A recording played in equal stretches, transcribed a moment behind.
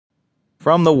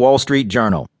From the Wall Street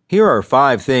Journal, here are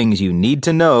 5 things you need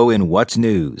to know in What's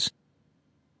News.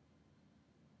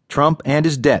 Trump and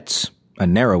his debts, a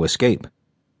narrow escape.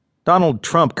 Donald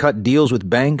Trump cut deals with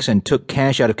banks and took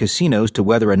cash out of casinos to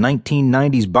weather a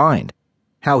 1990s bind.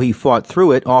 How he fought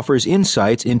through it offers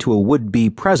insights into a would-be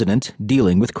president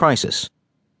dealing with crisis.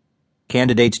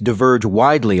 Candidates diverge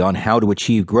widely on how to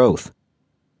achieve growth.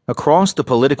 Across the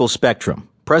political spectrum,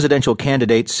 presidential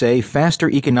candidates say faster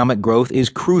economic growth is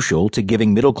crucial to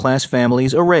giving middle-class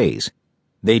families a raise.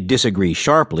 They disagree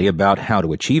sharply about how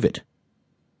to achieve it.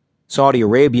 Saudi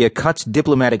Arabia cuts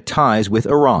diplomatic ties with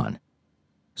Iran.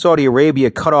 Saudi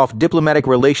Arabia cut off diplomatic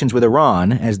relations with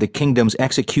Iran as the kingdom's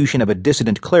execution of a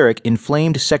dissident cleric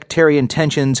inflamed sectarian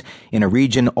tensions in a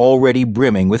region already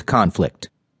brimming with conflict.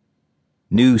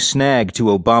 New snag to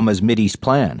Obama's Mideast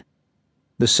plan.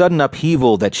 The sudden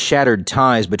upheaval that shattered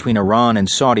ties between Iran and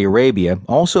Saudi Arabia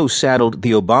also saddled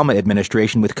the Obama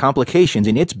administration with complications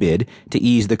in its bid to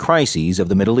ease the crises of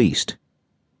the Middle East.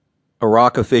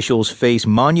 Iraq officials face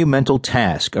monumental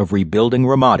task of rebuilding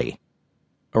Ramadi.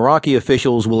 Iraqi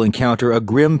officials will encounter a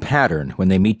grim pattern when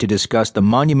they meet to discuss the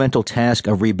monumental task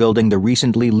of rebuilding the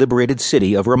recently liberated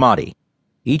city of Ramadi.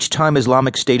 Each time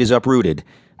Islamic State is uprooted,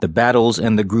 the battles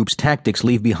and the group's tactics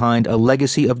leave behind a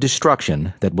legacy of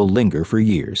destruction that will linger for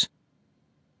years.